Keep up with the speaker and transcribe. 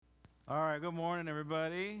All right, good morning,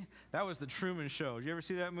 everybody. That was The Truman Show. Did you ever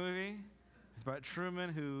see that movie? It's about Truman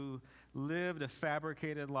who lived a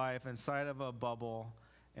fabricated life inside of a bubble,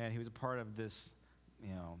 and he was a part of this,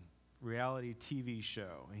 reality TV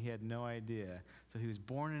show, and he had no idea. So he was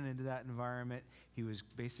born into that environment. He was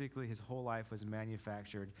basically, his whole life was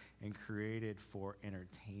manufactured and created for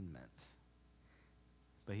entertainment.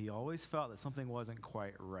 But he always felt that something wasn't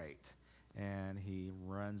quite right, and he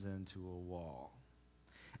runs into a wall.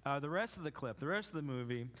 The rest of the clip, the rest of the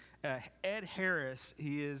movie, Ed Harris,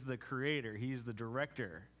 he is the creator, he's the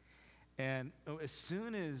director. And as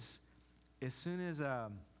soon as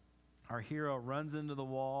our hero runs into the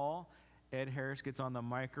wall, Ed Harris gets on the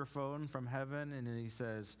microphone from heaven and he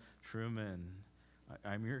says, "Truman,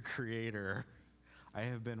 I'm your creator. I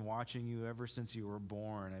have been watching you ever since you were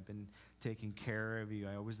born. I've been taking care of you.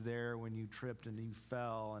 I was there when you tripped and you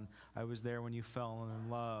fell, and I was there when you fell in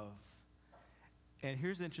love." And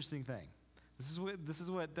here's the interesting thing. This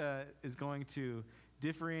is what is going to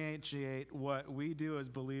differentiate what we do as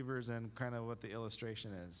believers and kind of what the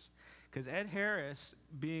illustration is. Because Ed Harris,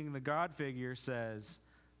 being the God figure, says,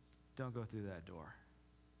 "Don't go through that door.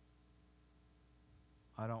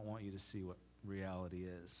 I don't want you to see what reality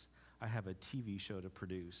is. I have a TV show to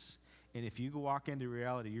produce. And if you walk into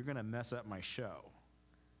reality, you're going to mess up my show."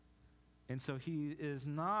 And so he is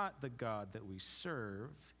not the God that we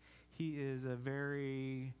serve. He is a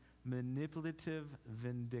very manipulative,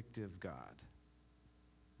 vindictive God.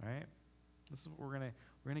 Right? This is what we're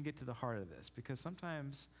gonna get to the heart of this, because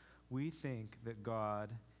sometimes we think that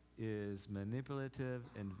God is manipulative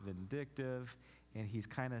and vindictive, and he's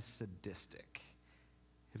kind of sadistic.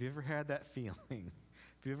 Have you ever had that feeling?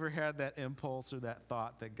 Have you ever had that impulse or that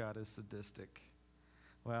thought that God is sadistic?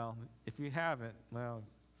 Well, if you haven't,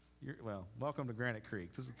 welcome to Granite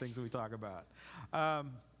Creek. This is the things that we talk about.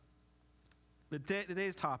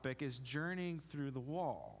 Today's topic is journeying through the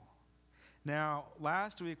wall. Now,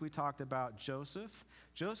 last week we talked about Joseph.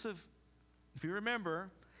 Joseph, if you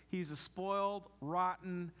remember, he's a spoiled,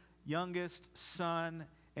 rotten, youngest son,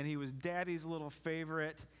 and he was daddy's little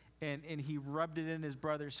favorite, and he rubbed it in his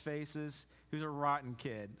brother's faces. He was a rotten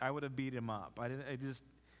kid. I would have beat him up.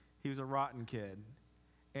 He was a rotten kid.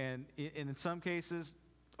 And in some cases,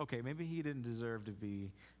 okay, maybe he didn't deserve to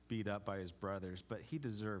be beat up by his brothers, but he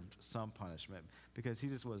deserved some punishment because he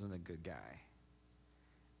just wasn't a good guy.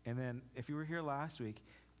 And then, if you were here last week,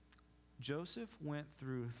 Joseph went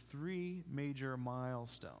through 3 major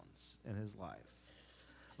milestones in his life.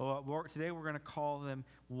 Well, today we're going to call them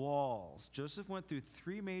walls. Joseph went through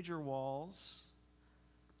 3 major walls,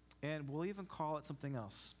 and we'll even call it something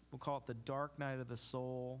else. We'll call it the dark night of the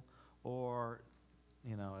soul, or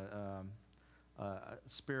a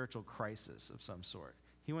spiritual crisis of some sort.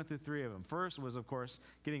 He went through 3 of them. First was, of course,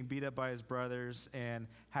 getting beat up by his brothers and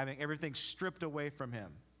having everything stripped away from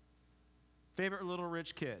him. Favorite little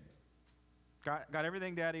rich kid. Got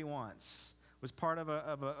everything daddy wants. Was part of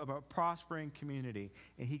a prospering community,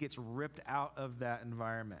 and he gets ripped out of that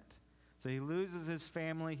environment. So he loses his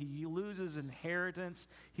family, he loses inheritance,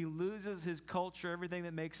 he loses his culture, everything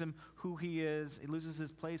that makes him who he is. He loses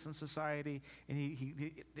his place in society,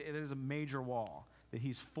 and there's a major wall that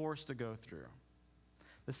he's forced to go through.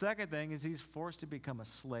 The second thing is he's forced to become a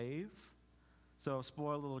slave. So a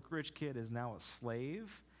spoiled little rich kid is now a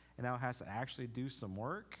slave and now has to actually do some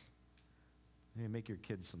work. Maybe make your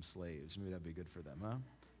kids some slaves. Maybe that'd be good for them, huh?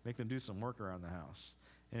 Make them do some work around the house.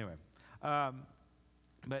 Anyway,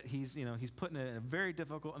 but he's put in a very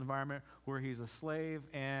difficult environment where he's a slave,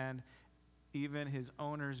 and even his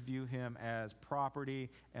owners view him as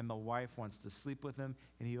property, and the wife wants to sleep with him,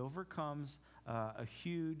 and he overcomes a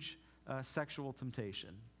huge sexual temptation.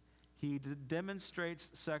 He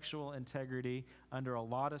demonstrates sexual integrity under a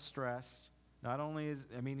lot of stress. Not only is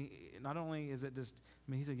it just,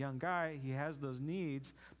 he's a young guy, he has those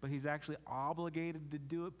needs, but he's actually obligated to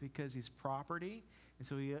do it because he's property. And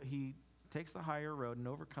so he takes the higher road and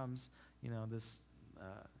overcomes, this,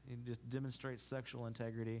 he just demonstrates sexual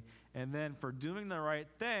integrity. And then for doing the right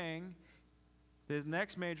thing, his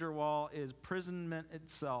next major wall is imprisonment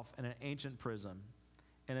itself in an ancient prison.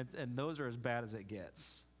 And those are as bad as it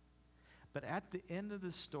gets. But at the end of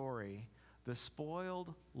the story, the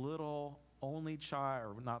spoiled little only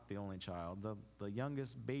child, or not the only child, the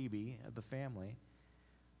youngest baby of the family,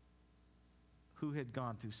 who had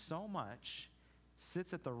gone through so much,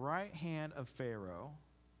 sits at the right hand of Pharaoh,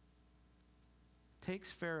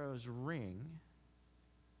 takes Pharaoh's ring,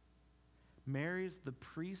 marries the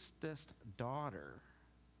priestess daughter,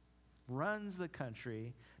 runs the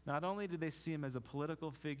country. Not only do they see him as a political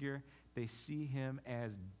figure, they see him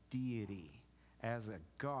as deity, as a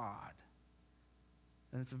god.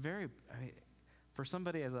 And it's for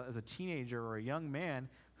somebody as a teenager or a young man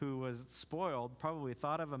who was spoiled, probably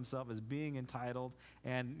thought of himself as being entitled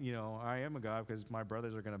and, I am a God because my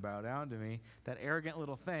brothers are going to bow down to me, that arrogant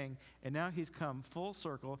little thing. And now he's come full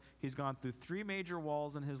circle. He's gone through 3 major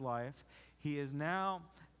walls in his life. He has now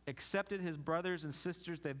accepted his brothers and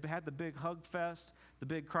sisters. They've had the big hug fest, the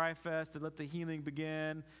big cry fest. They let the healing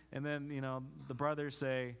begin. And then, the brothers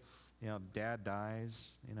say, Dad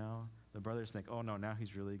dies, The brothers think, oh, no, now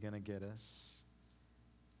he's really going to get us.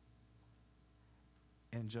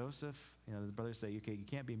 And Joseph, the brothers say, okay, you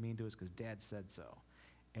can't be mean to us because Dad said so.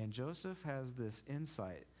 And Joseph has this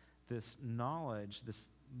insight, this knowledge,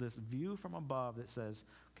 this view from above that says,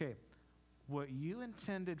 okay, what you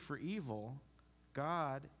intended for evil,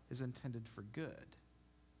 God is intended for good.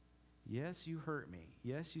 Yes, you hurt me.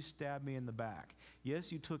 Yes, you stabbed me in the back.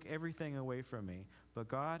 Yes, you took everything away from me. But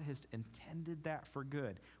God has intended that for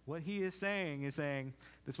good. What he is saying,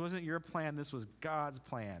 this wasn't your plan, this was God's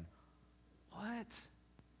plan. What?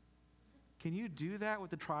 Can you do that with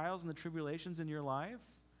the trials and the tribulations in your life?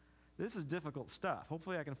 This is difficult stuff.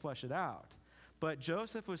 Hopefully I can flesh it out. But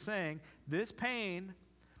Joseph was saying, this pain,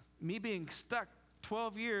 me being stuck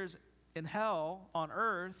 12 years in hell on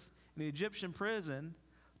earth, in the Egyptian prison,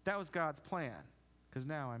 that was God's plan, because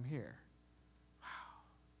now I'm here. Wow.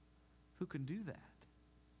 Who can do that?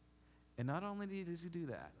 And not only does he do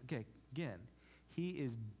that, okay, again, he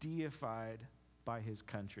is deified by his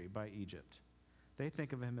country, by Egypt. They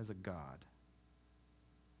think of him as a god.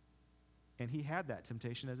 And he had that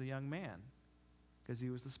temptation as a young man because he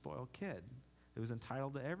was the spoiled kid who was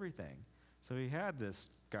entitled to everything. So he had this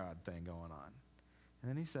God thing going on. And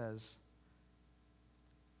then he says,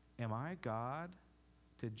 am I God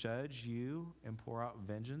to judge you and pour out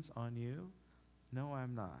vengeance on you? No,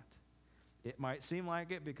 I'm not. It might seem like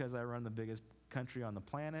it because I run the biggest country on the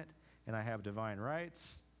planet and I have divine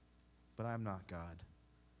rights, but I'm not God.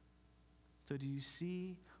 So do you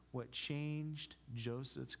see what changed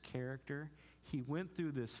Joseph's character? He went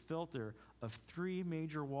through this filter of 3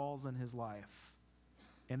 major walls in his life.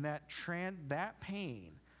 And that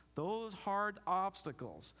pain, those hard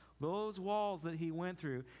obstacles, those walls that he went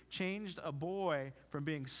through changed a boy from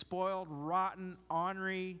being spoiled, rotten,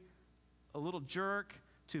 ornery, a little jerk,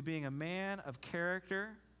 to being a man of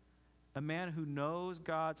character, a man who knows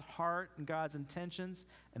God's heart and God's intentions,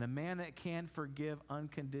 and a man that can forgive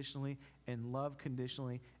unconditionally and love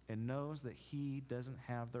conditionally and knows that he doesn't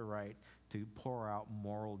have the right to pour out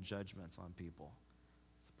moral judgments on people.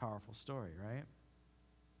 It's a powerful story, right?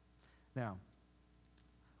 Now,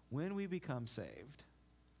 when we become saved,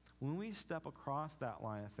 when we step across that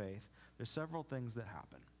line of faith, there's several things that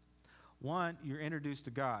happen. One, you're introduced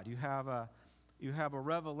to God. You have a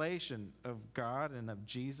revelation of God and of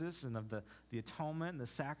Jesus and of the atonement and the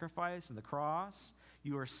sacrifice and the cross.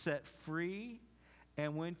 You are set free.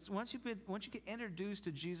 And once you get introduced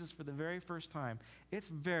to Jesus for the very first time, it's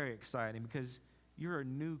very exciting because you're a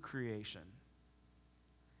new creation.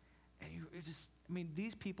 And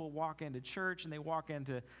these people walk into church and they walk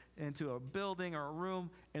into a building or a room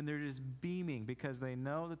and they're just beaming because they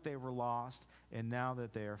know that they were lost and now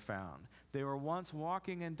that they are found. They were once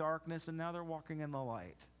walking in darkness and now they're walking in the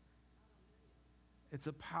light. It's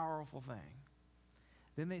a powerful thing.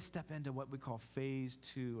 Then they step into what we call phase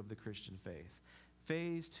 2 of the Christian faith.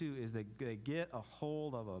 Phase 2 is they get a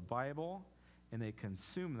hold of a Bible and they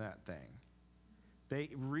consume that thing. They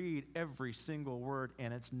read every single word,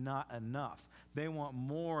 and it's not enough. They want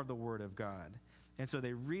more of the Word of God. And so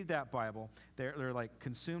they read that Bible. They're like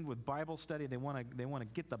consumed with Bible study. They want to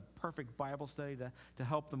get the perfect Bible study to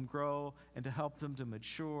help them grow and to help them to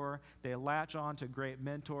mature. They latch on to great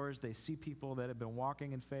mentors. They see people that have been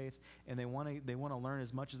walking in faith, and they want to learn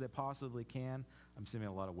as much as they possibly can. I'm seeing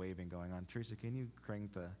a lot of waving going on. Teresa, can you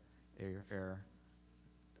crank the air?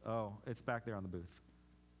 Oh, it's back there on the booth.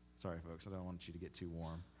 Sorry, folks, I don't want you to get too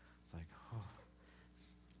warm. It's like, oh.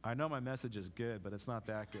 I know my message is good, but it's not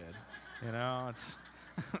that good. It's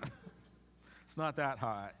it's not that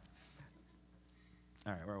hot.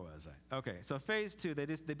 All right, where was I? Okay, so phase 2,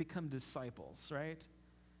 they become disciples, right?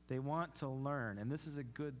 They want to learn, and this is a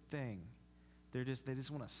good thing. They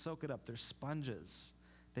just want to soak it up. They're sponges.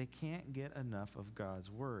 They can't get enough of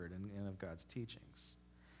God's word and of God's teachings.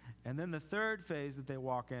 And then the third phase that they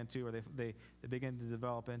walk into, or they begin to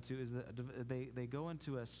develop into, is that they go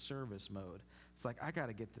into a service mode. It's like, I got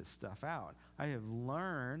to get this stuff out. I have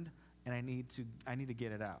learned, and I need to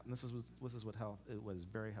get it out. And this is what it was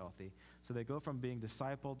very healthy. So they go from being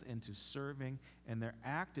discipled into serving, and they're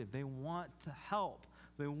active. They want to help.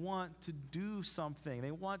 They want to do something.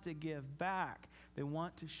 They want to give back. They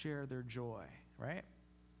want to share their joy, right?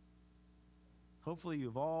 Hopefully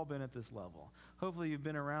you've all been at this level. Hopefully you've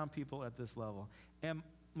been around people at this level. And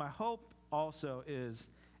my hope also is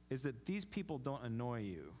that these people don't annoy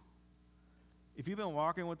you. If you've been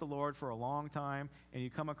walking with the Lord for a long time and you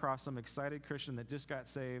come across some excited Christian that just got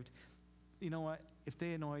saved, you know what? If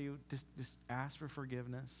they annoy you, just ask for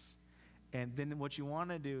forgiveness. And then what you want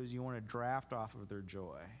to do is you want to draft off of their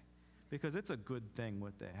joy, because it's a good thing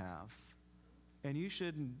what they have. And you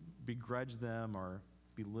shouldn't begrudge them or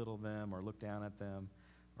belittle them or look down at them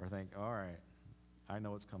or think, all right, I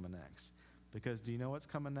know what's coming next. Because do you know what's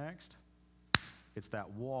coming next? It's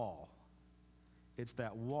that wall. It's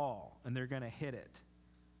that wall, and they're going to hit it.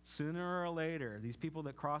 Sooner or later, these people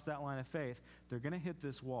that cross that line of faith, they're going to hit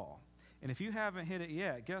this wall. And if you haven't hit it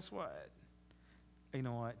yet, guess what? You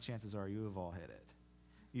know what? Chances are you have all hit it.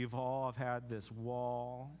 You've all have had this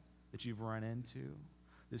wall that you've run into,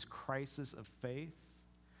 this crisis of faith.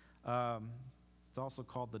 It's also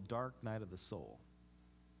called the dark night of the soul.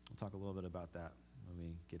 We'll talk a little bit about that when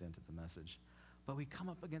we get into the message. But we come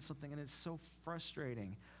up against something, and it's so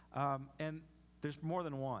frustrating. And there's more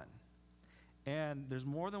than one. And there's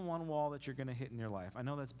more than one wall that you're going to hit in your life. I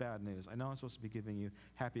know that's bad news. I know I'm supposed to be giving you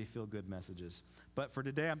happy, feel-good messages. But for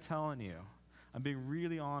today, I'm telling you, I'm being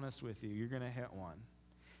really honest with you. You're going to hit one.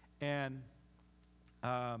 And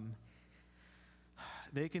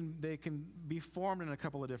they can be formed in a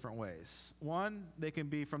couple of different ways. One, they can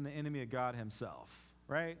be from the enemy of God himself,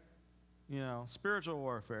 right? You know, spiritual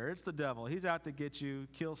warfare. It's the devil. He's out to get you,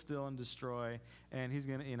 kill, steal, and destroy, and he's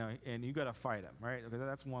going to, and you got to fight him, right? Because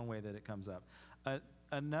that's one way that it comes up.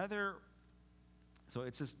 Another, so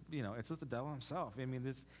it's just the devil himself. I mean,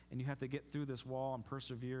 and you have to get through this wall and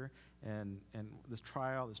persevere, and this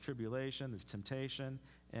trial, this tribulation, this temptation,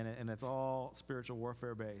 and it's all spiritual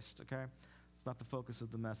warfare based, okay? It's not the focus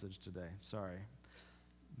of the message today. Sorry.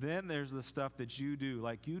 Then there's the stuff that you do,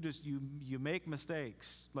 like you make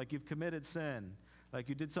mistakes, like you've committed sin, like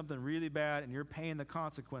you did something really bad and you're paying the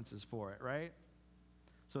consequences for it, right?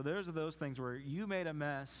 So there's those things where you made a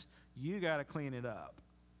mess, you got to clean it up.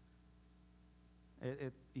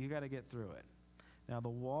 You got to get through it. Now the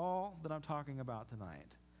wall that I'm talking about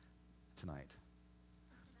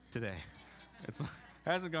today, it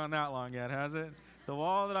hasn't gone that long yet, has it? The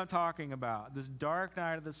wall that I'm talking about, this dark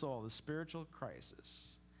night of the soul, the spiritual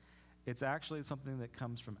crisis, it's actually something that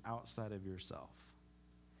comes from outside of yourself.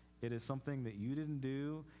 It is something that you didn't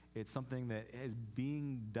do. It's something that is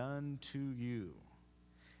being done to you.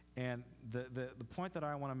 And the point that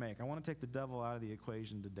I want to make, I want to take the devil out of the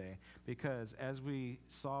equation today, because as we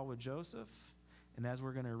saw with Joseph, and as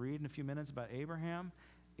we're going to read in a few minutes about Abraham,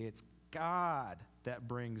 it's God that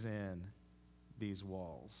brings in these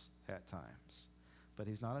walls at times. But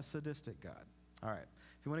he's not a sadistic God. All right.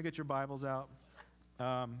 If you want to get your Bibles out,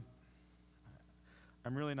 I'm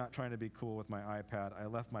really not trying to be cool with my iPad. I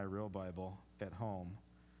left my real Bible at home.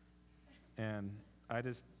 And I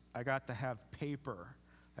got to have paper.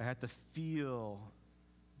 I had to feel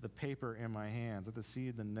the paper in my hands. I had to see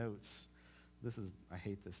the notes. I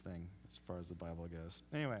hate this thing as far as the Bible goes.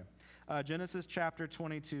 Anyway, Genesis chapter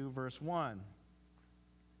 22, verse 1.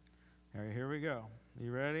 All right, here we go.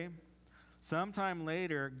 You ready? Sometime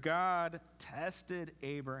later, God tested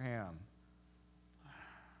Abraham.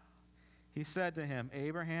 He said to him,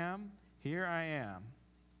 "Abraham, here I am."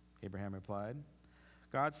 Abraham replied.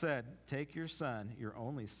 God said, "Take your son, your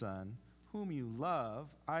only son, whom you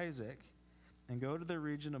love, Isaac, and go to the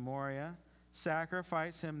region of Moriah.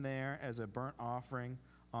 Sacrifice him there as a burnt offering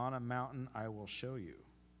on a mountain I will show you."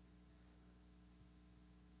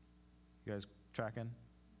 You guys tracking?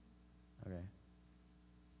 Okay.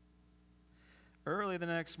 Early the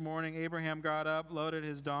next morning, Abraham got up, loaded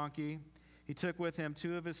his donkey. He took with him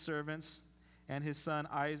 2 of his servants and his son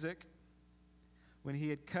Isaac. When he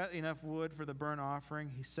had cut enough wood for the burnt offering,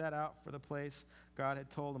 he set out for the place God had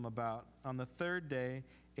told him about. On the 3rd day,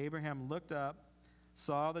 Abraham looked up,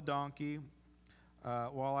 saw the donkey. He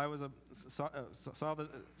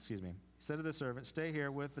said to the servant, "Stay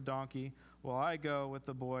here with the donkey while I go with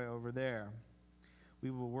the boy over there. We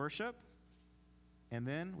will worship, and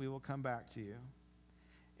then we will come back to you."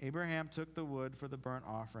 Abraham took the wood for the burnt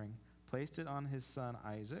offering, placed it on his son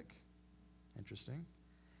Isaac. Interesting.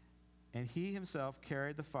 And he himself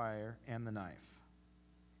carried the fire and the knife.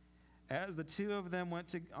 As the 2 of them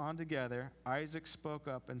went on together, Isaac spoke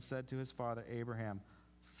up and said to his father Abraham,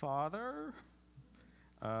 "Father?"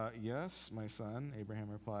 "Yes, my son," Abraham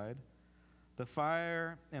replied. "The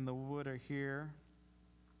fire and the wood are here,"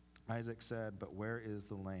 Isaac said, "but where is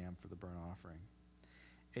the lamb for the burnt offering?"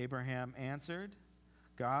 Abraham answered,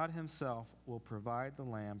 "God himself will provide the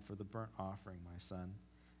lamb for the burnt offering, my son."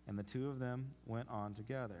 And the 2 of them went on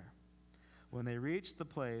together. When they reached the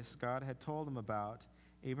place God had told him about,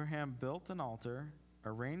 Abraham built an altar,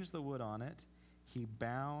 arranged the wood on it. He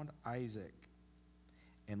bound Isaac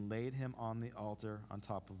and laid him on the altar on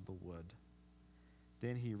top of the wood.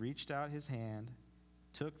 Then he reached out his hand,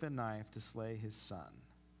 took the knife to slay his son.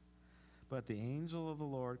 But the angel of the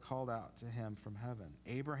Lord called out to him from heaven,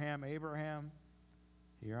 "Abraham, Abraham."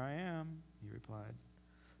 "Here I am," he replied.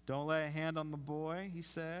 "Don't lay a hand on the boy," he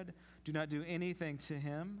said. "Do not do anything to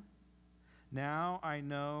him. Now I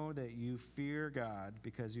know that you fear God,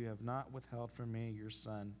 because you have not withheld from me your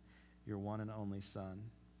son, your one and only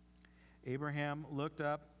son." Abraham looked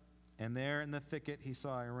up, and there in the thicket he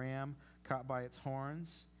saw a ram caught by its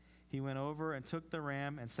horns. He went over and took the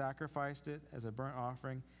ram and sacrificed it as a burnt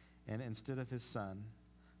offering and instead of his son.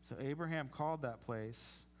 So Abraham called that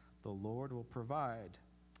place, "The Lord will provide."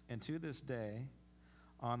 And to this day,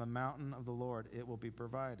 on the mountain of the Lord, it will be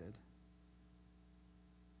provided.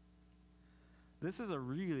 This is a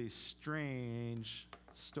really strange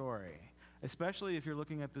story, especially if you're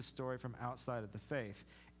looking at this story from outside of the faith,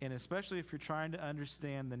 and especially if you're trying to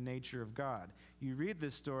understand the nature of God. You read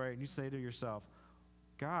this story and you say to yourself,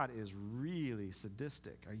 God is really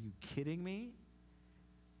sadistic. Are you kidding me?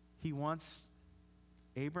 He wants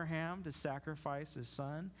Abraham to sacrifice his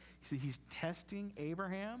son. He's testing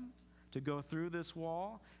Abraham to go through this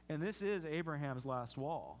wall, and this is Abraham's last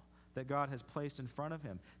wall that God has placed in front of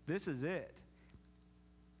him. This is it.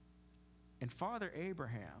 And Father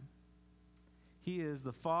Abraham, he is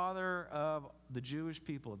the father of the Jewish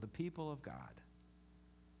people, the people of God.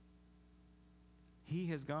 He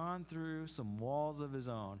has gone through some walls of his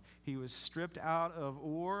own. He was stripped out of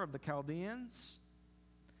Ur of the Chaldeans,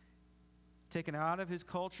 taken out of his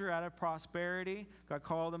culture, out of prosperity. God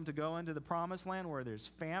called him to go into the promised land where there's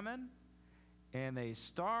famine, and they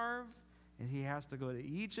starve, and he has to go to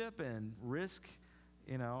Egypt and risk,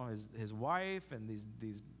 his wife and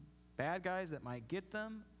these bad guys that might get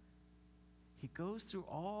them. He goes through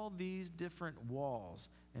all these different walls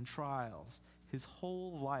and trials. His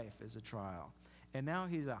whole life is a trial. And now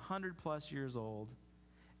he's 100+ years old,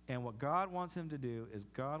 and what God wants him to do is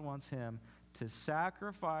God wants him to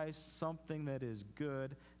sacrifice something that is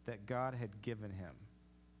good that God had given him.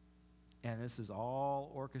 And this is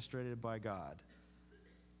all orchestrated by God.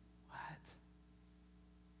 What?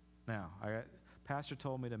 Now, Pastor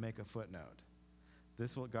told me to make a footnote.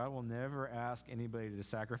 God will never ask anybody to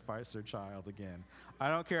sacrifice their child again. I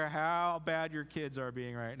don't care how bad your kids are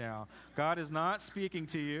being right now. God is not speaking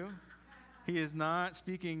to you. He is not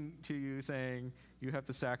speaking to you saying you have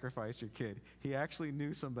to sacrifice your kid. He actually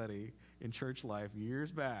knew somebody in church life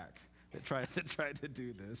years back that tried to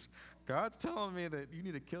do this. God's telling me that you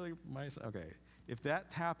need to kill my son. Okay, if that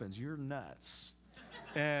happens, you're nuts.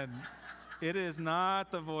 And it is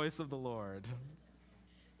not the voice of the Lord.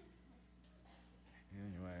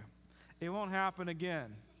 Anyway, it won't happen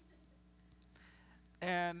again.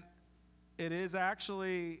 And it is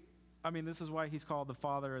actually, this is why he's called the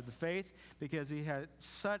father of the faith, because he had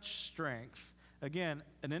such strength. Again,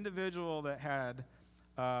 an individual that had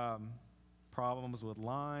problems with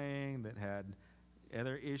lying, that had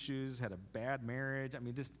other issues, had a bad marriage.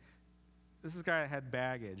 This guy had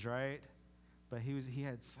baggage, right? But he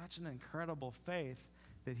had such an incredible faith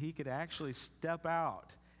that he could actually step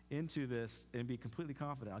out into this and be completely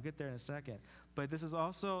confident. I'll get there in a second. But this is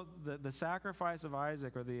also the sacrifice of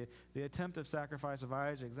Isaac, or the attempt of sacrifice of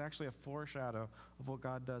Isaac, is actually a foreshadow of what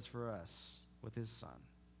God does for us with his son.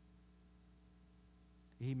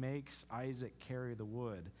 He makes Isaac carry the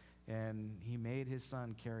wood, and he made his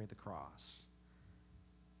son carry the cross.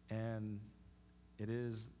 And it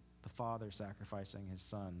is the father sacrificing his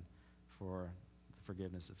son for the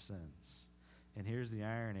forgiveness of sins. And here's the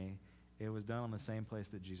irony. It was done on the same place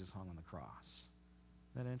that Jesus hung on the cross.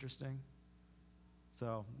 Isn't that interesting?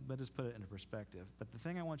 So let's just put it into perspective. But the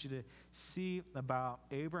thing I want you to see about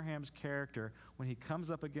Abraham's character when he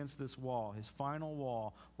comes up against this wall, his final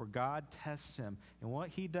wall, where God tests him, and what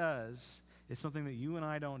he does is something that you and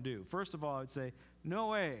I don't do. First of all, I would say, no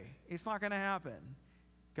way. It's not going to happen.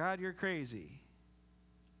 God, you're crazy.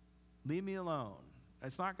 Leave me alone.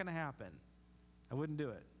 It's not going to happen. I wouldn't do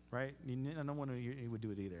it, right? I don't want you would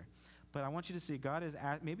do it either. But I want you to see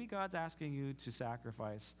maybe God's asking you to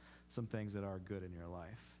sacrifice some things that are good in your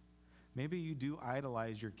life. Maybe you do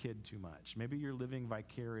idolize your kid too much. Maybe you're living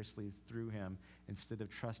vicariously through him instead of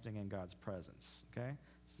trusting in God's presence, okay?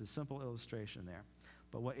 It's a simple illustration there.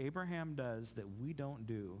 But what Abraham does that we don't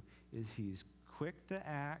do is he's quick to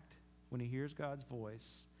act when he hears God's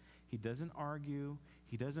voice. He doesn't argue.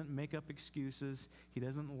 He doesn't make up excuses. He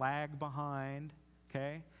doesn't lag behind,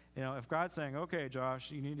 okay? If God's saying, okay,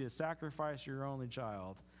 Josh, you need to sacrifice your only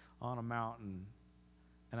child, on a mountain.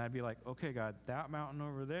 And I'd be like, okay, God, that mountain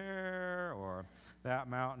over there, or that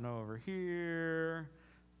mountain over here.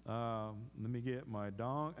 Let me get my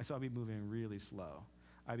donkey. So I'd be moving really slow.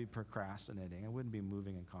 I'd be procrastinating. I wouldn't be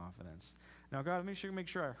moving in confidence. Now, God, make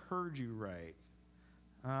sure I heard you right.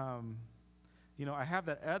 I have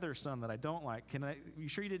that other son that I don't like. You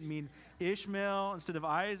sure you didn't mean Ishmael instead of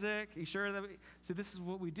Isaac? You sure that? So this is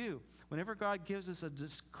what we do. Whenever God gives us a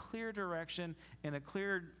just clear direction and a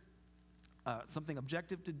clear something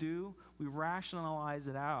objective to do, we rationalize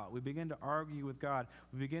it out. We begin to argue with God.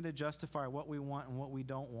 We begin to justify what we want and what we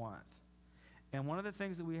don't want. And one of the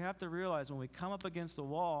things that we have to realize when we come up against the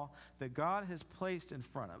wall that God has placed in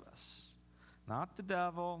front of us, not the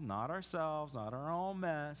devil, not ourselves, not our own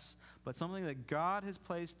mess, but something that God has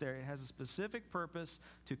placed there. It has a specific purpose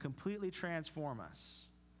to completely transform us.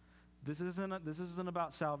 This isn't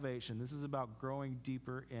about salvation. This is about growing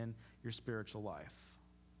deeper in your spiritual life.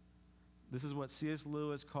 This is what C.S.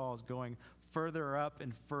 Lewis calls going further up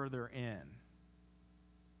and further in.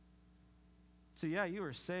 So yeah, you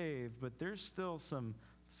are saved, but there's still some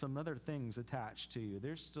other things attached to you.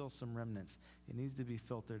 There's still some remnants. It needs to be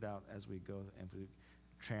filtered out as we go and we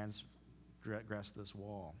transgress this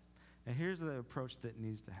wall. And here's the approach that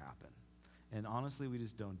needs to happen. And honestly, we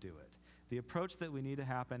just don't do it. The approach that we need to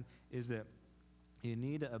happen is that you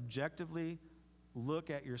need to objectively look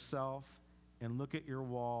at yourself and look at your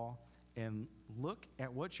wall and look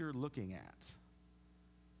at what you're looking at.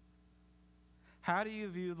 How do you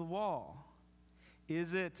view the wall?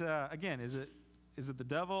 Is it the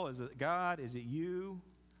devil? Is it God? Is it you?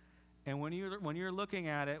 And when you're looking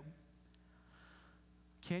at it,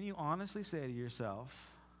 can you honestly say to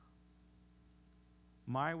yourself,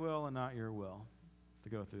 my will and not your will to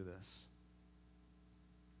go through this?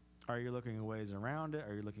 Are you looking at ways around it?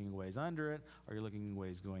 Are you looking at ways under it? Are you looking at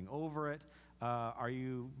ways going over it? Are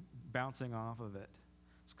you bouncing off of it?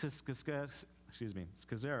 Peter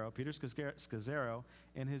Scazzero,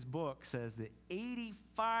 in his book, says that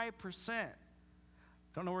 85%,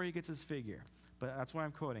 don't know where he gets his figure, but that's why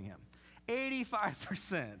I'm quoting him.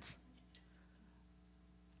 85%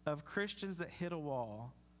 of Christians that hit a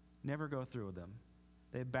wall never go through with them.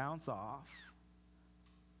 They bounce off.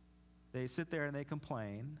 They sit there and they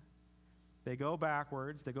complain. They go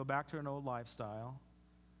backwards. They go back to an old lifestyle.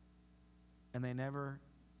 And they never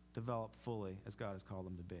develop fully as God has called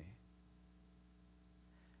them to be.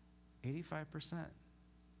 85%.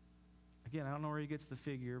 Again, I don't know where he gets the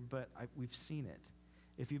figure, but we've seen it.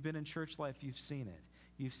 If you've been in church life, you've seen it.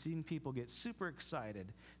 You've seen people get super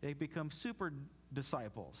excited. They become super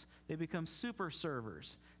disciples. They become super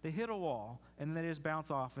servers. They hit a wall, and then they just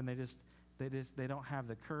bounce off, and they don't have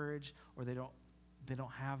the courage, or they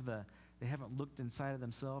haven't looked inside of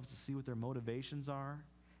themselves to see what their motivations are.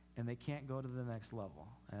 And they can't go to the next level,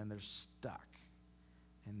 and they're stuck.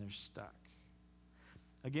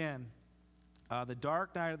 Again, the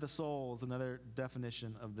dark night of the soul is another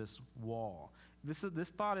definition of this wall. This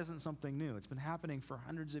thought isn't something new. It's been happening for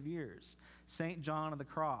hundreds of years. St. John of the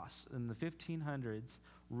Cross in the 1500s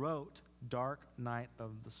wrote Dark Night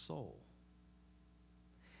of the Soul.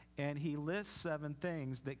 And he lists 7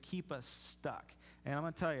 things that keep us stuck. And I'm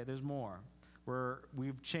going to tell you, there's more.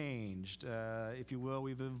 We've changed, if you will.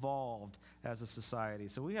 We've evolved as a society.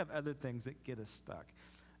 So we have other things that get us stuck.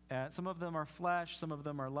 Some of them are flesh, some of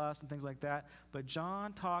them are lust and things like that. But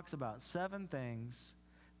John talks about 7 things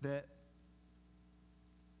that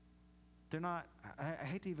they're not, I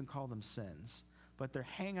hate to even call them sins, but they're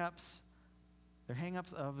hang-ups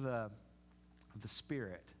of the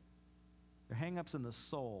spirit. They're hang-ups in the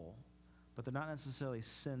soul, but they're not necessarily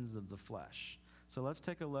sins of the flesh. So let's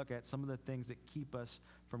take a look at some of the things that keep us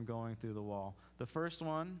from going through the wall. The first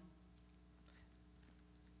one,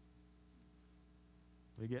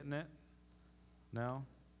 we getting it? No?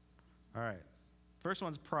 All right. First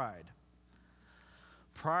one's pride.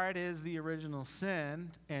 Pride is the original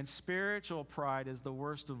sin, and spiritual pride is the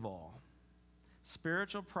worst of all.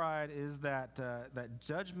 Spiritual pride is that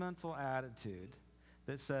judgmental attitude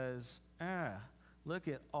that says, look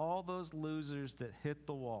at all those losers that hit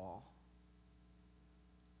the wall.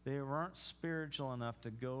 They weren't spiritual enough to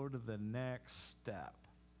go to the next step.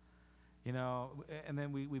 And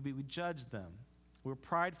then we judge them. We're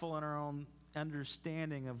prideful in our own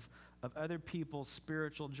understanding of other people's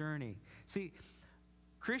spiritual journey. See,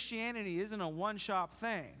 Christianity isn't a one-shop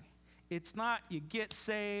thing. It's not you get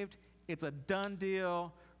saved, it's a done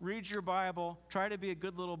deal. Read your Bible, try to be a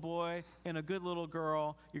good little boy and a good little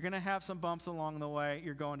girl. You're going to have some bumps along the way.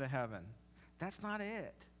 You're going to heaven. That's not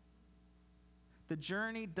it. The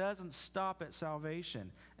journey doesn't stop at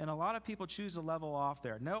salvation. And a lot of people choose to level off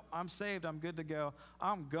there. Nope, I'm saved. I'm good to go.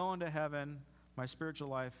 I'm going to heaven. My spiritual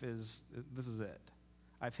life this is it.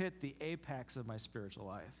 I've hit the apex of my spiritual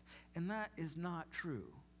life. And that is not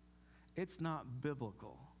true. It's not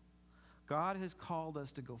biblical. God has called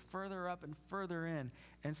us to go further up and further in.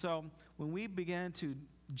 And so when we begin to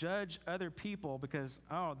judge other people because,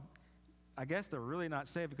 I guess they're really not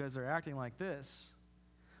saved because they're acting like this,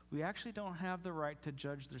 we actually don't have the right to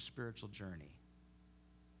judge their spiritual journey.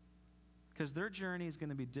 Because their journey is going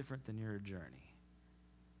to be different than your journey.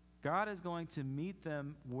 God is going to meet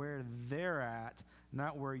them where they're at,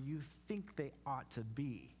 not where you think they ought to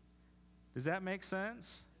be. Does that make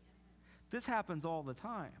sense? This happens all the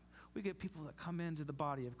time. We get people that come into the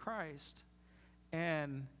body of Christ,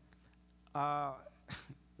 and I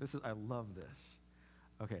love this.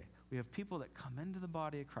 Okay, we have people that come into the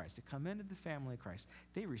body of Christ, that come into the family of Christ.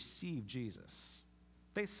 They receive Jesus.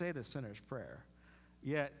 They say the sinner's prayer,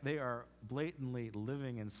 yet they are blatantly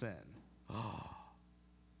living in sin.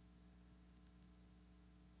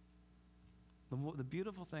 The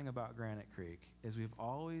beautiful thing about Granite Creek is we've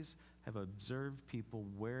always have observed people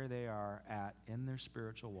where they are at in their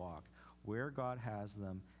spiritual walk, where God has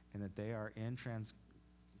them, and that they are in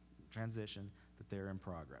transition, that they're in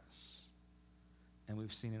progress. And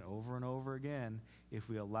we've seen it over and over again. If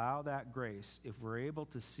we allow that grace, if we're able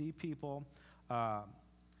to see people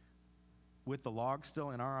with the log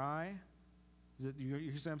still in our eye,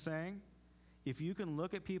 you see what I'm saying? If you can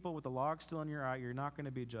look at people with the log still in your eye, you're not going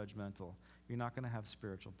to be judgmental. You're not going to have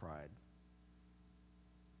spiritual pride.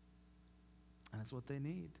 And that's what they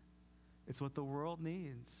need. It's what the world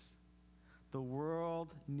needs. The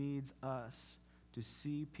world needs us to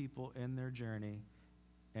see people in their journey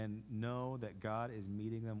and know that God is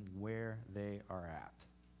meeting them where they are at.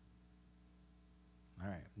 All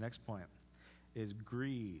right, next point is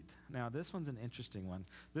greed. Now, this one's an interesting one.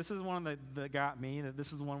 This is one that got me.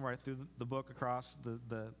 This is the one where I threw the book across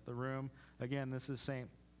the room. Again, this is St.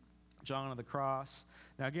 John of the Cross.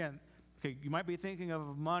 Now, again, okay, you might be thinking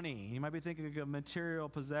of money. You might be thinking of material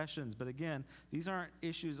possessions. But again, these aren't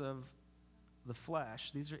issues of the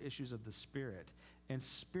flesh. These are issues of the spirit. And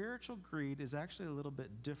spiritual greed is actually a little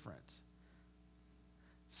bit different.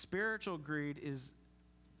 Spiritual greed is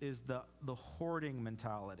the hoarding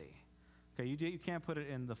mentality. Okay, you can't put it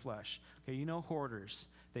in the flesh. Okay, you know hoarders.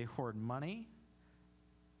 They hoard money.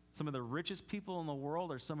 Some of the richest people in the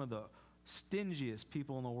world are some of the stingiest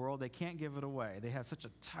people in the world. They can't give it away. They have such a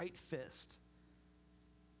tight fist.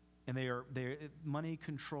 And money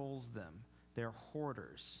controls them. They're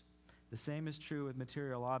hoarders. The same is true with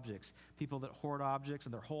material objects. People that hoard objects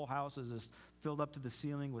and their whole house is just filled up to the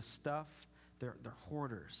ceiling with stuff, they're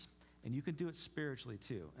hoarders. And you can do it spiritually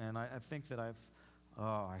too. And I think that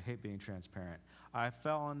I hate being transparent. I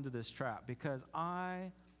fell into this trap because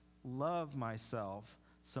I love myself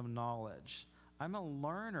some knowledge. I'm a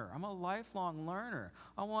learner. I'm a lifelong learner.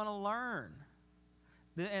 I want to learn.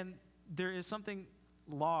 And there is something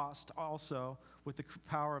lost also with the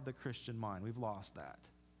power of the Christian mind. We've lost that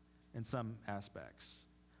in some aspects.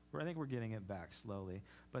 I think we're getting it back slowly.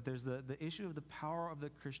 But there's the issue of the power of the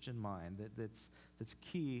Christian mind that's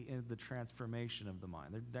key in the transformation of the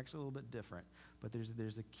mind. They're actually a little bit different, but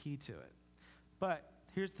there's a key to it. But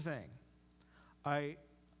here's the thing. I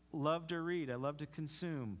love to read. I love to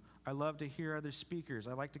consume. I love to hear other speakers.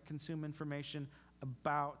 I like to consume information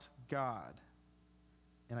about God.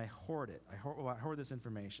 And I hoard it. I hoard this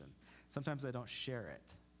information. Sometimes I don't share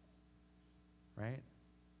it. Right?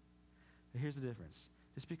 But here's the difference.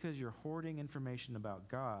 Just because you're hoarding information about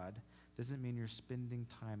God doesn't mean you're spending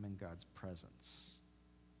time in God's presence.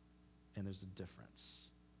 And there's a difference.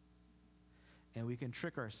 And we can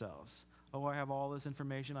trick ourselves. Oh, I have all this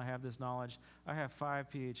information. I have this knowledge. I have 5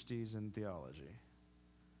 PhDs in theology.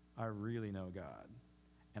 I really know God.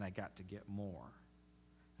 And I got to get more.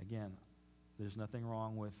 Again, there's nothing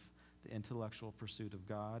wrong with the intellectual pursuit of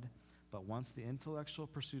God. But once the intellectual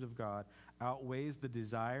pursuit of God outweighs the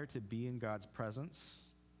desire to be in God's presence,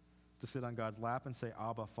 to sit on God's lap and say,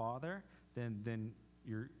 Abba, Father, then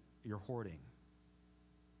you're hoarding.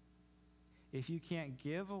 If you can't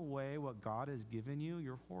give away what God has given you,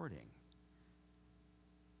 you're hoarding.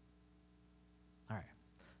 All right,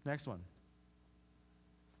 next one.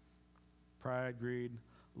 Pride, greed,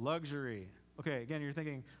 luxury. Okay, again, you're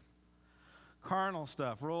thinking carnal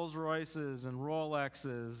stuff, Rolls Royces and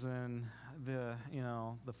Rolexes and the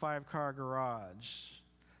 5-car garage.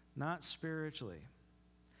 Not spiritually.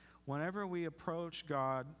 Whenever we approach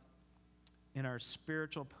God in our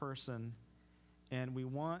spiritual person and we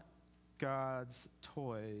want God's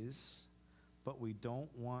toys, but we don't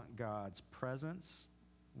want God's presence,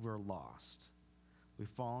 we're lost. We've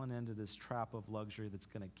fallen into this trap of luxury that's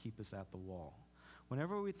going to keep us at the wall.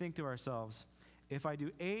 Whenever we think to ourselves, if I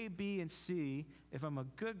do A, B, and C, if I'm a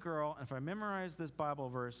good girl, and if I memorize this Bible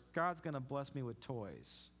verse, God's going to bless me with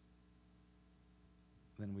toys,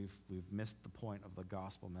 then we've missed the point of the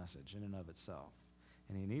gospel message in and of itself.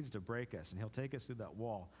 And he needs to break us, and he'll take us through that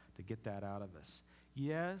wall to get that out of us.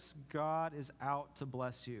 Yes, God is out to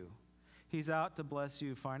bless you. He's out to bless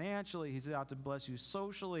you financially. He's out to bless you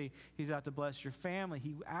socially. He's out to bless your family.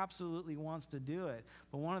 He absolutely wants to do it.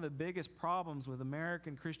 But one of the biggest problems with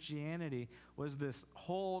American Christianity was this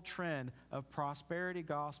whole trend of prosperity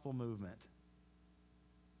gospel movement.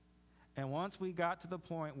 And once we got to the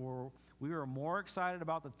point where we were more excited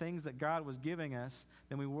about the things that God was giving us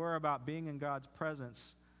than we were about being in God's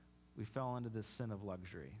presence, we fell into this sin of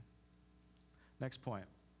luxury. Next point.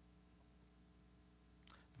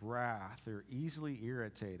 Wrath, or easily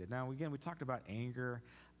irritated. Now, again, we talked about anger.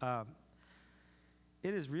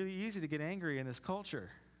 It is really easy to get angry in this culture.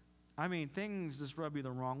 I mean, things just rub you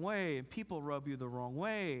the wrong way, and people rub you the wrong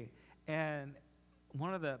way. And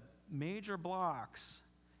one of the major blocks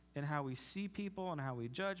in how we see people and how we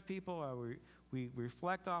judge people, how we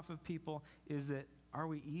reflect off of people, is that are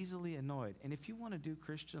we easily annoyed? And if you want to do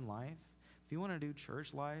Christian life, if you want to do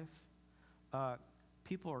church life,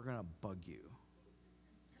 people are going to bug you.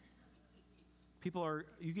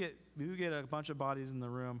 You get a bunch of bodies in the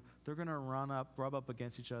room, they're going to rub up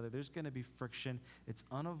against each other. There's going to be friction. It's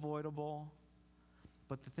unavoidable.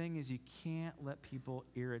 But the thing is, you can't let people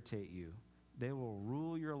irritate you. They will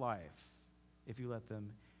rule your life if you let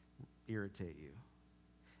them irritate you.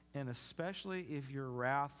 And especially if you're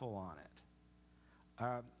wrathful on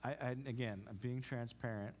it. Again, I'm being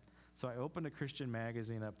transparent. So I opened a Christian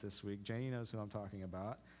magazine up this week. Janie knows who I'm talking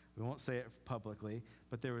about. We won't say it publicly,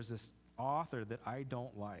 but there was this author that I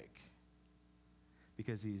don't like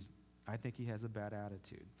because I think he has a bad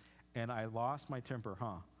attitude. And I lost my temper,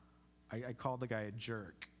 I called the guy a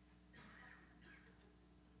jerk.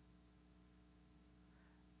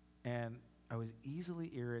 And I was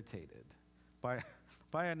easily irritated by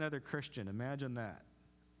another Christian. Imagine that.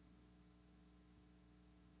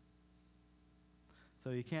 So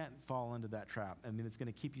you can't fall into that trap. I mean, it's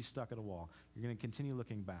going to keep you stuck at a wall. You're going to continue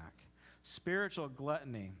looking back. Spiritual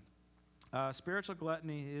gluttony. Spiritual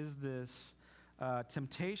gluttony is this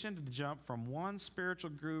temptation to jump from one spiritual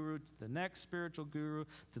guru to the next spiritual guru,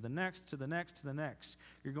 to the next, to the next, to the next.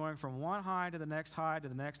 You're going from one high to the next high, to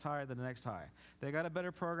the next high, to the next high. They got a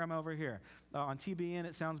better program over here. On TBN,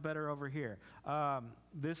 it sounds better over here.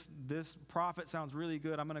 This prophet sounds really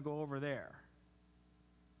good. I'm going to go over there.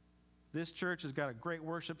 This church has got a great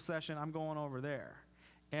worship session. I'm going over there.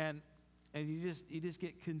 And you just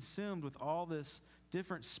get consumed with all this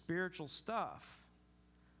different spiritual stuff.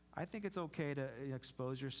 I think it's okay to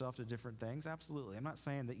expose yourself to different things. Absolutely. I'm not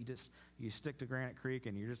saying that you stick to Granite Creek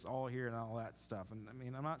and you're just all here and all that stuff. And I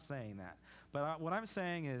mean, I'm not saying that. But what I'm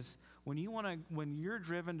saying is when you're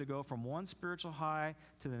driven to go from one spiritual high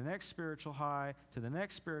to the next spiritual high to the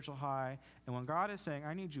next spiritual high, and when God is saying,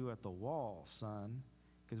 I need you at the wall, son,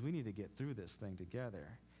 because we need to get through this thing together,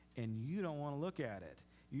 and you don't want to look at it.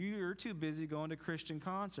 You're too busy going to Christian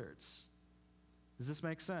concerts. Does this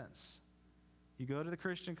make sense? You go to the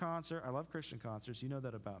Christian concert. I love Christian concerts. You know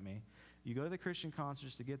that about me. You go to the Christian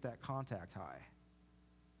concerts to get that contact high,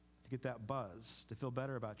 to get that buzz, to feel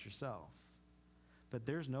better about yourself. But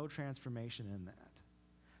there's no transformation in that.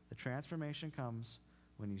 The transformation comes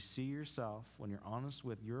when you see yourself, when you're honest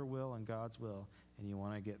with your will and God's will, and you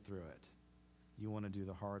want to get through it. You want to do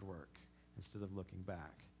the hard work instead of looking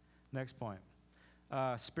back. Next point.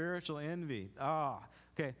 Spiritual envy.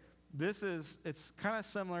 Okay. It's kind of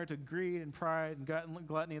similar to greed and pride and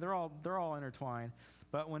gluttony. They're all intertwined.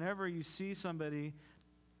 But whenever you see somebody,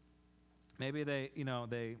 maybe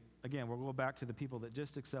again, we'll go back to the people that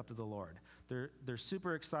just accepted the Lord. They're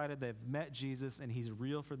super excited. They've met Jesus and he's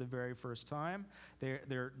real for the very first time.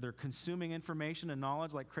 They're consuming information and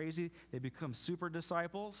knowledge like crazy. They become super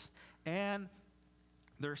disciples and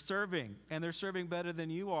they're serving better than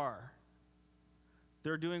you are.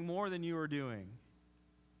 They're doing more than you are doing.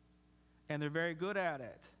 And they're very good at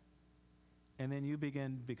it. And then you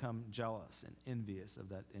begin to become jealous and envious of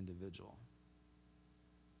that individual.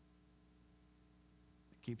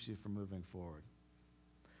 It keeps you from moving forward.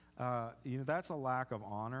 That's a lack of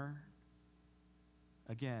honor.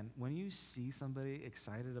 Again, when you see somebody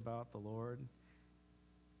excited about the Lord,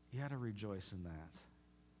 you got to rejoice in that.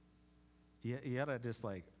 You got to just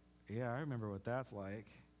I remember what that's like.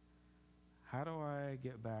 How do I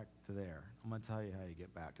get back to there? I'm going to tell you how you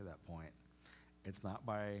get back to that point. It's not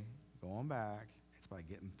by going back. It's by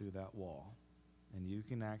getting through that wall. And you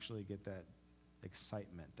can actually get that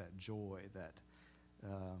excitement, that joy, that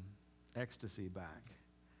ecstasy back.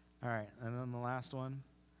 All right, and then the last one,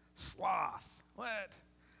 sloth. What?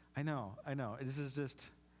 I know. This is just,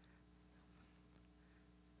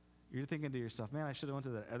 you're thinking to yourself, man, I should have went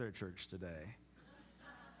to that other church today.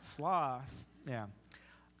 Sloth, yeah.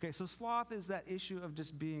 Okay, so sloth is that issue of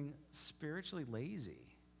just being spiritually lazy.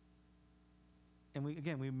 And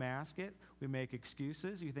we mask it. We make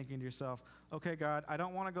excuses. You're thinking to yourself, okay, God, I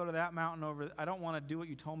don't want to go to that mountain over. I don't want to do what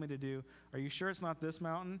you told me to do. Are you sure it's not this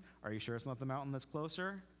mountain? Are you sure it's not the mountain that's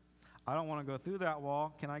closer? I don't want to go through that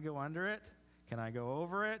wall. Can I go under it? Can I go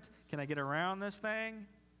over it? Can I get around this thing?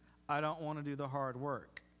 I don't want to do the hard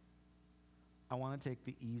work. I want to take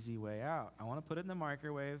the easy way out. I want to put it in the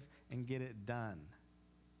microwave and get it done.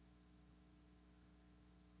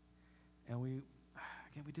 And we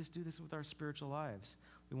just do this with our spiritual lives.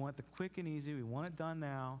 We want the quick and easy. We want it done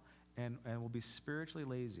now, and we'll be spiritually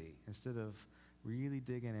lazy instead of really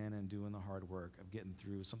digging in and doing the hard work of getting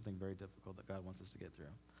through something very difficult that God wants us to get through.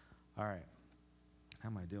 All right. How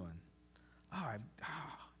am I doing? All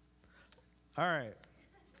right.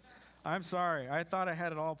 I'm sorry. I thought I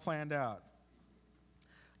had it all planned out.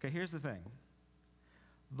 Okay, here's the thing.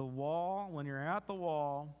 The wall, when you're at the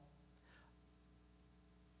wall,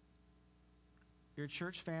 your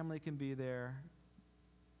church family can be there.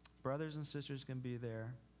 Brothers and sisters can be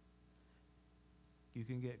there. You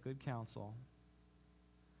can get good counsel.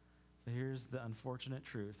 But here's the unfortunate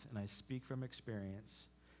truth, and I speak from experience.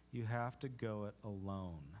 You have to go it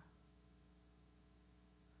alone.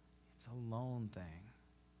 It's a lone thing.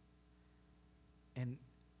 And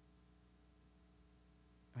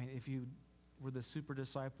I mean, if you were the super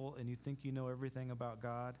disciple and you think you know everything about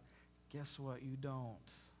God, guess what? You don't.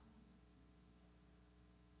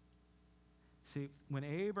 See, when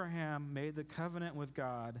Abraham made the covenant with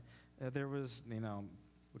God, there was,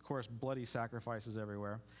 of course, bloody sacrifices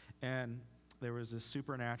everywhere. And there was this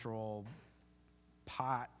supernatural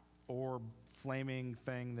pot or flaming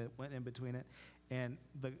thing that went in between it. And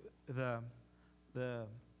the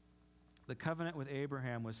covenant with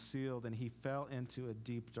Abraham was sealed, and he fell into a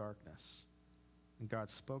deep darkness. And God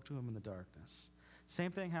spoke to him in the darkness.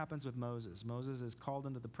 Same thing happens with Moses. Moses is called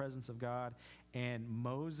into the presence of God, and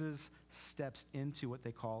Moses steps into what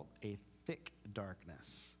they call a thick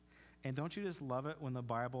darkness. And don't you just love it when the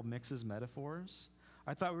Bible mixes metaphors?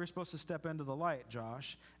 I thought we were supposed to step into the light,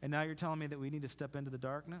 Josh, and now you're telling me that we need to step into the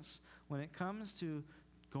darkness? When it comes to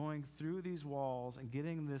going through these walls and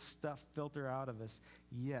getting this stuff filtered out of us,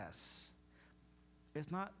 yes, it's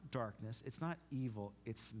not darkness, it's not evil,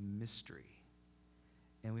 it's mystery.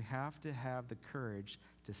 And we have to have the courage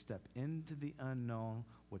to step into the unknown,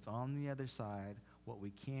 what's on the other side, what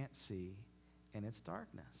we can't see, and it's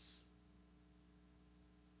darkness.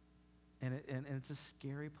 And it's a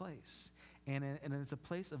scary place. And it's a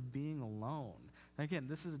place of being alone. And again,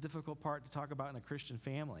 this is a difficult part to talk about in a Christian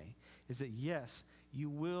family, is that yes,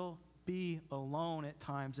 you will be alone at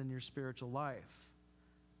times in your spiritual life.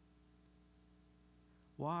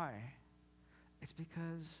 Why? It's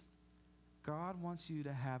because God wants you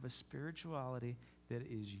to have a spirituality that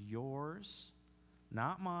is yours,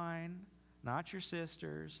 not mine, not your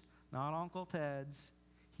sister's, not Uncle Ted's.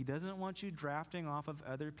 He doesn't want you drafting off of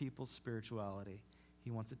other people's spirituality. He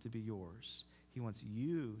wants it to be yours. He wants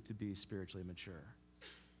you to be spiritually mature.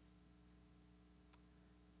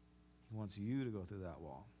 He wants you to go through that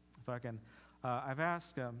wall. If I can, I've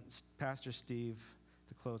asked Pastor Steve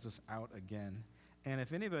to close us out again. And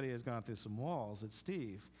if anybody has gone through some walls, it's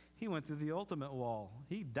Steve. He went through the ultimate wall.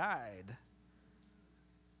 He died.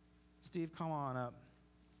 Steve, come on up.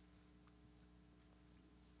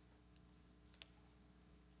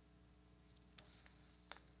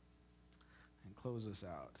 And close us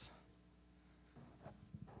out.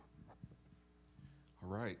 All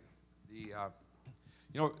right.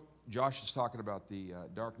 Josh is talking about the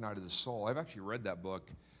Dark Night of the Soul. I've actually read that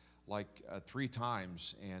book like 3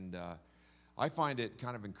 times, and I find it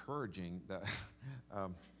kind of encouraging.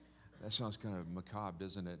 That sounds kind of macabre,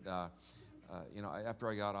 doesn't it? After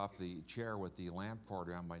I got off the chair with the lamp cord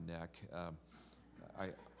around my neck,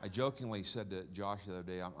 I jokingly said to Josh the other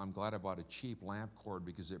day, I'm glad I bought a cheap lamp cord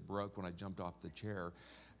because it broke when I jumped off the chair.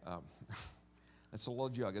 That's a little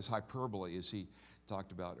joke. It's hyperbole, as he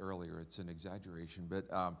talked about earlier. It's an exaggeration.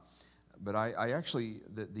 But I actually,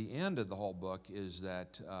 the end of the whole book is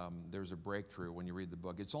that there's a breakthrough when you read the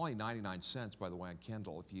book. It's only 99 cents, by the way, on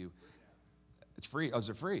Kindle. It's free. Oh, is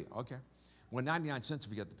it free? Okay. Well, 99 cents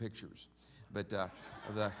if you get the pictures. But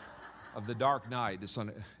of the dark night. It's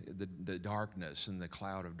on the darkness and the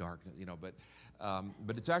cloud of darkness,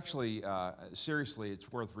 but it's actually, seriously,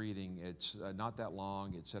 it's worth reading. It's not that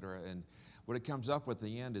long, etc. And what it comes up with at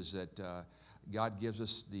the end is that God gives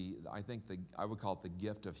us I would call it the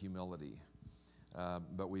gift of humility.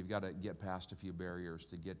 But we've got to get past a few barriers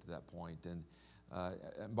to get to that point. And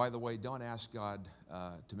by the way, don't ask God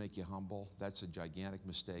to make you humble. That's a gigantic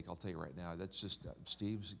mistake. I'll tell you right now. That's just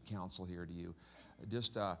Steve's counsel here to you.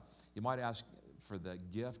 Just you might ask for the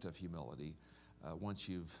gift of humility. Once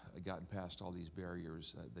you've gotten past all these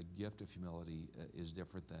barriers, the gift of humility is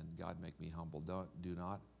different than God make me humble. Do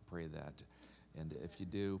not pray that. And if you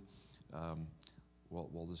do,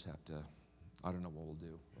 we'll just have to, I don't know what we'll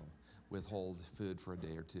do. We'll withhold food for a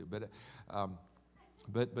day or two. But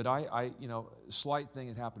I slight thing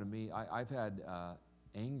that happened to me, I've had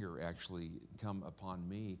anger actually come upon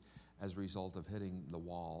me as a result of hitting the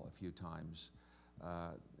wall a few times.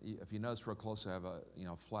 If you notice real close, I have a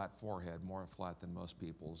flat forehead, more flat than most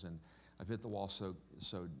people's, and I've hit the wall so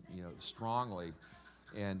strongly.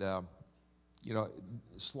 And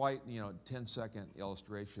slight 10-second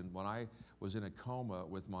illustration. When I was in a coma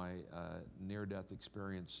with my near-death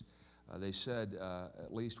experience, they said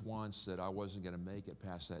at least once that I wasn't going to make it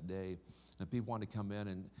past that day. And if people wanted to come in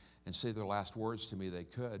and say their last words to me, they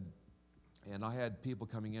could. And I had people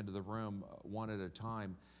coming into the room one at a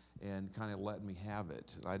time and kind of letting me have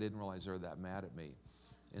it. And I didn't realize they were that mad at me.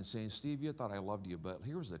 And saying, Steve, you thought I loved you, but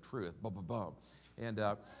here's the truth. Bum, bum, bum. And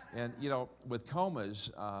with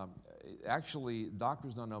comas, actually,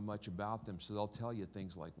 doctors don't know much about them, so they'll tell you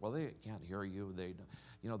things like, well, they can't hear you.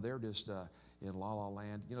 They're just in la-la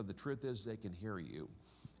land. The truth is they can hear you.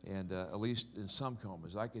 And at least in some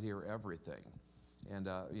comas, I could hear everything. And,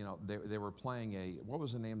 they were playing what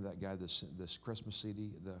was the name of that guy, this Christmas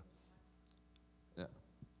CD? The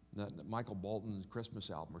Michael Bolton's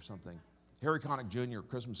Christmas album or something. Harry Connick Jr.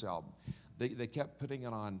 Christmas album. They kept putting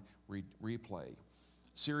it on replay.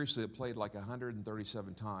 Seriously, it played like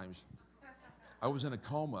 137 times. I was in a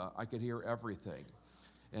coma. I could hear everything.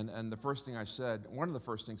 And one of the first things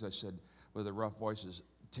I said with a rough voice is,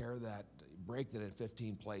 break that in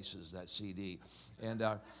 15 places, that CD. And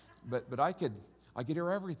but I could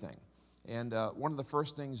hear everything. And one of the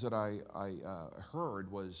first things that I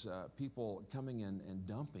heard was people coming in and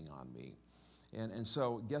dumping on me. And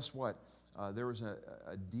so guess what? There was a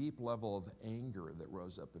deep level of anger that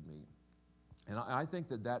rose up in me. And I think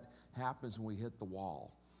that happens when we hit the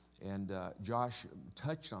wall. And Josh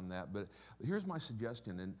touched on that. But here's my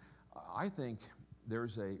suggestion. And I think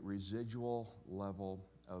there's a residual level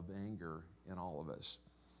of anger in all of us.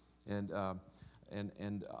 And I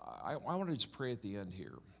want to just pray at the end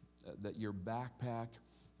here that your backpack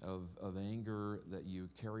of anger that you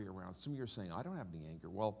carry around. Some of you are saying, I don't have any anger.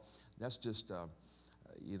 Well, that's just a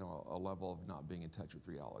level of not being in touch with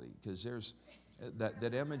reality. Because there's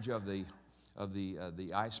that image of the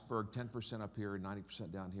iceberg, 10% up here,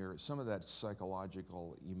 90% down here. Some of that's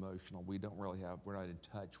psychological, emotional. We're not in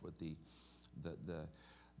touch with the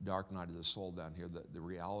dark night of the soul down here, the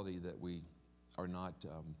reality that we are not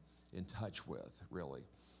in touch with, really.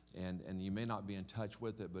 And you may not be in touch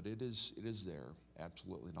with it, but it is there,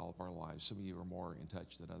 absolutely, in all of our lives. Some of you are more in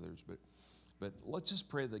touch than others, but let's just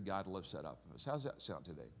pray that God lifts that up of us. How's that sound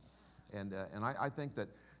today? And I think that,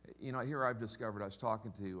 here I've discovered, I was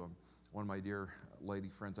talking to one of my dear lady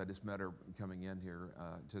friends. I just met her coming in here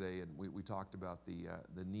today, and we talked about the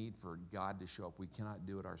need for God to show up. We cannot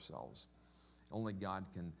do it ourselves. Only God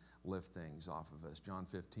can lift things off of us. John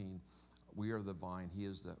 15, we are the vine, He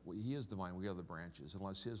is the vine, we are the branches.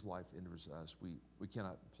 Unless His life enters us, we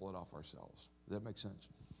cannot pull it off ourselves. Does that make sense?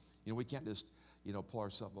 We can't just, pull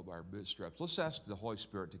ourselves up by our bootstraps. Let's ask the Holy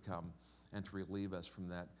Spirit to come and to relieve us from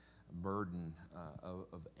that burden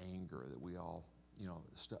of anger that we all,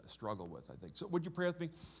 struggle with, I think. So would you pray with me?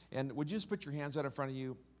 And would you just put your hands out in front of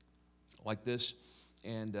you like this?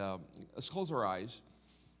 And let's close our eyes.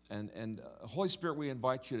 And Holy Spirit, we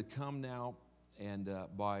invite you to come now and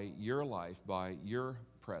by your life, by your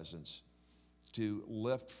presence, to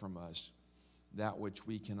lift from us that which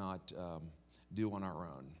we cannot do on our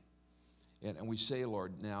own. And we say,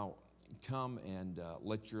 Lord, now come and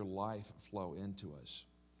let your life flow into us.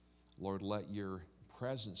 Lord, let your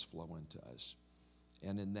presence flow into us.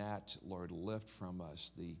 And in that, Lord, lift from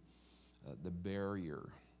us the barrier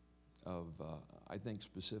of, I think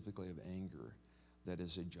specifically of anger, that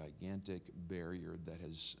is a gigantic barrier that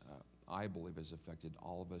has, I believe, has affected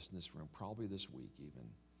all of us in this room, probably this week even.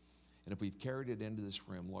 And if we've carried it into this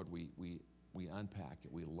room, Lord, we unpack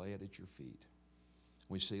it. We lay it at your feet.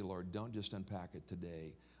 We say, Lord, don't just unpack it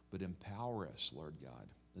today, but empower us, Lord God,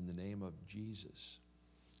 in the name of Jesus,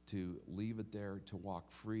 to leave it there, to walk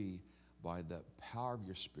free by the power of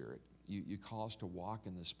your Spirit. You call us to walk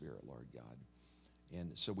in the Spirit, Lord God.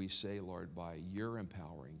 And so we say, Lord, by your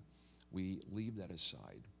empowering, we leave that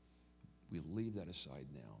aside. We leave that aside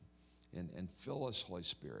now. And fill us, Holy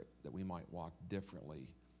Spirit, that we might walk differently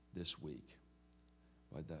this week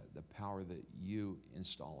by the power that you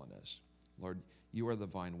install in us. Lord, you are the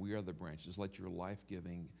vine, we are the branches. Let your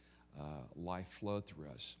life-giving life flow through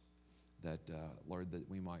us, that, Lord, that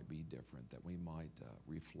we might be different, that we might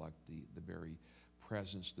reflect the very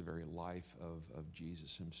presence, the very life of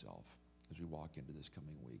Jesus himself as we walk into this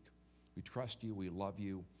coming week. We trust you, we love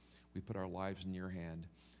you, we put our lives in your hand,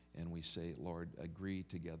 and we say, Lord, agree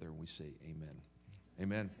together, and we say amen.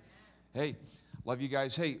 Amen. Hey, love you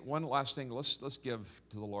guys. Hey, one last thing. Let's give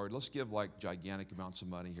to the Lord. Let's give like gigantic amounts of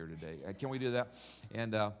money here today. Can we do that?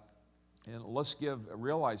 And let's give,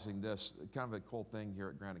 realizing this, kind of a cool thing here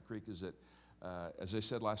at Granite Creek is that, as I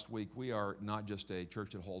said last week, we are not just a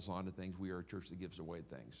church that holds on to things. We are a church that gives away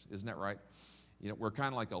things. Isn't that right? You know, we're kind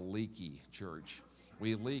of like a leaky church.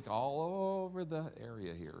 We leak all over the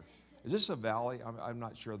area here. Is this a valley? I'm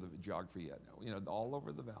not sure of the geography yet. You know, all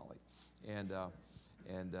over the valley. And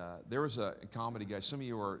there was a comedy guy. Some of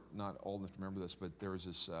you are not old enough to remember this, but there was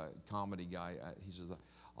this comedy guy. He says,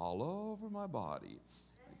 all over my body.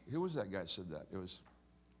 Who was that guy that said that? It was,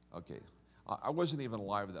 okay. I wasn't even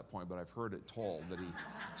alive at that point, but I've heard it told that he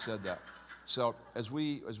said that. So as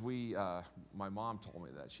we, my mom told me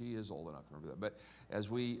that. She is old enough to remember that. But as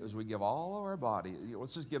we give all of our body,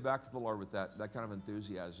 let's just give back to the Lord with that kind of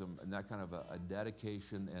enthusiasm and that kind of a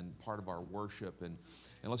dedication and part of our worship. And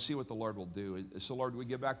let's see what the Lord will do. So, Lord, we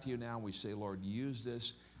give back to you now, and we say, Lord, use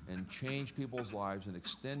this and change people's lives and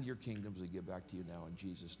extend your kingdoms and give back to you now in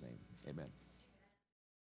Jesus' name. Amen.